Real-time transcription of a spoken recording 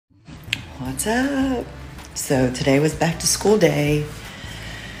What's up? So today was back to school day,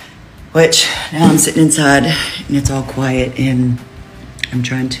 which now I'm sitting inside and it's all quiet and I'm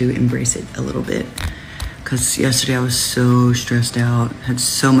trying to embrace it a little bit because yesterday I was so stressed out, had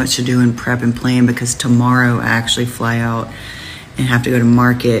so much to do and prep and plan because tomorrow I actually fly out and have to go to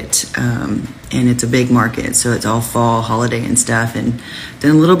market, and it's a big market, so it's all fall holiday and stuff, and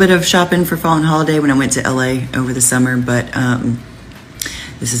done a little bit of shopping for fall and holiday when I went to LA over the summer, but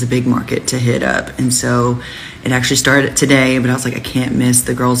this is a big market to hit up, and so it actually started today, but I was like, I can't miss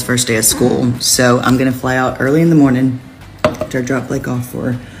the girls' first day of school, so I'm gonna fly out early in the morning after I drop Blake off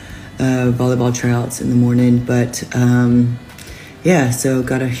for volleyball tryouts in the morning, but yeah, so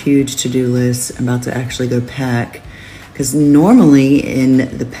got a huge to-do list. I'm about to actually go pack, because normally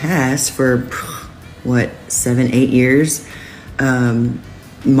in the past for what, 7-8 years,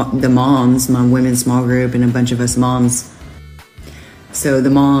 the moms, my women's small group and a bunch of us moms, so the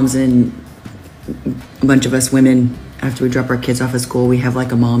moms and a bunch of us women, after we drop our kids off at school, we have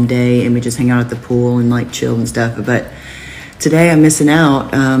like a mom day and we just hang out at the pool and like chill and stuff. But today I'm missing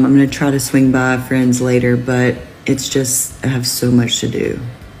out. I'm gonna try to swing by friends later, but it's just, I have so much to do.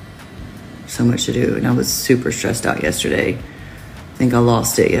 So much to do, and I was super stressed out yesterday. I think I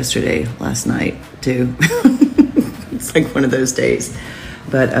lost it last night too. It's like one of those days.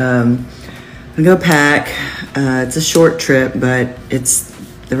 But I'm gonna go pack. It's a short trip, but it's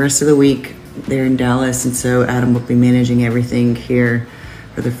the rest of the week there in Dallas, and so Adam will be managing everything here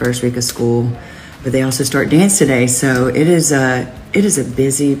for the first week of school. But they also start dance today, so it is a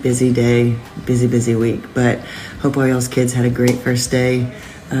busy day, busy week. But hope all y'all's kids had a great first day.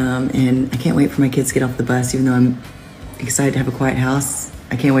 And I can't wait for my kids to get off the bus, even though I'm excited to have a quiet house.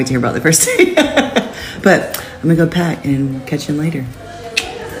 I can't wait to hear about the first day. But I'm gonna go pack and catch you later.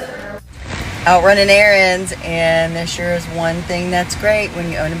 Out running errands, and there sure is one thing that's great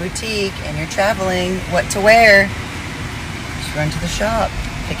when you own a boutique and you're traveling, what to wear. Just run to the shop,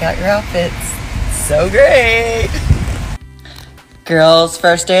 pick out your outfits. So great. Girls,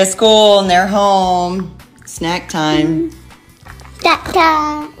 first day of school and they're home. Snack time. Snack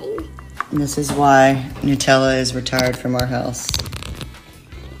time. And this is why Nutella is retired from our house.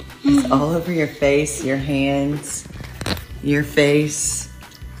 It's all over your face, your hands, your face.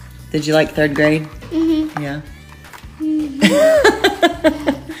 Did you like third grade? Mm-hmm. Yeah. Mm-hmm.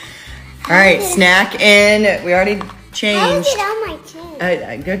 All right, snack in. We already changed. How is it on my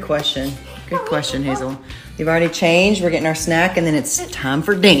chin? Good question. Good question, Hazel. We've already changed. We're getting our snack, and then it's time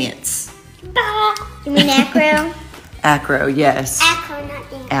for dance. You mean acro? Acro, yes. Acro, not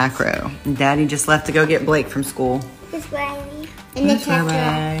dance. Acro. Daddy just left to go get Blake from school. This way. In the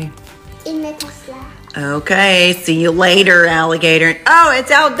Tesla. In the Tesla. Okay, see you later, alligator. Oh,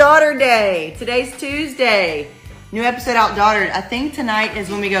 it's Out Daughter Day. Today's Tuesday. New episode Out Daughter. I think tonight is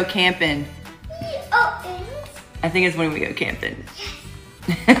when we go camping. Oh, it is? I think it's when we go camping.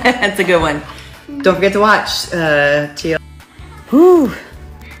 That's a good one. Don't forget to watch TL. Whew.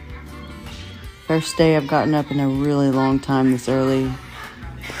 First day I've gotten up in a really long time this early.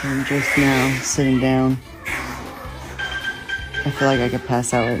 I'm just now sitting down. I feel like I could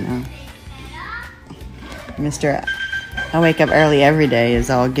pass out right now. Mr. I wake up early every day is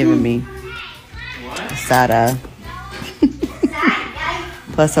all giving me a side eye.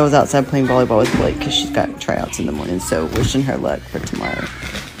 Plus I was outside playing volleyball with Blake because she's got tryouts in the morning, so wishing her luck for tomorrow.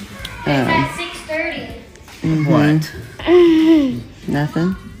 It's at 6:30. Mm-hmm. What?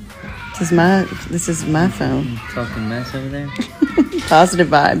 Nothing. This is my phone. Talking mess over there. Positive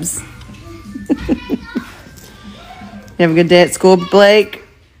vibes. You have a good day at school, Blake?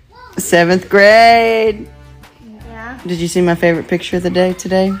 7th grade. Yeah. Did you see my favorite picture of the day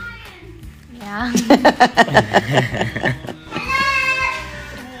today? Yeah.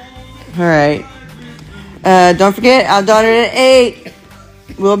 All right. Don't forget, Our Daughter at 8.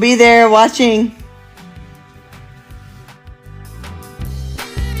 We'll be there watching.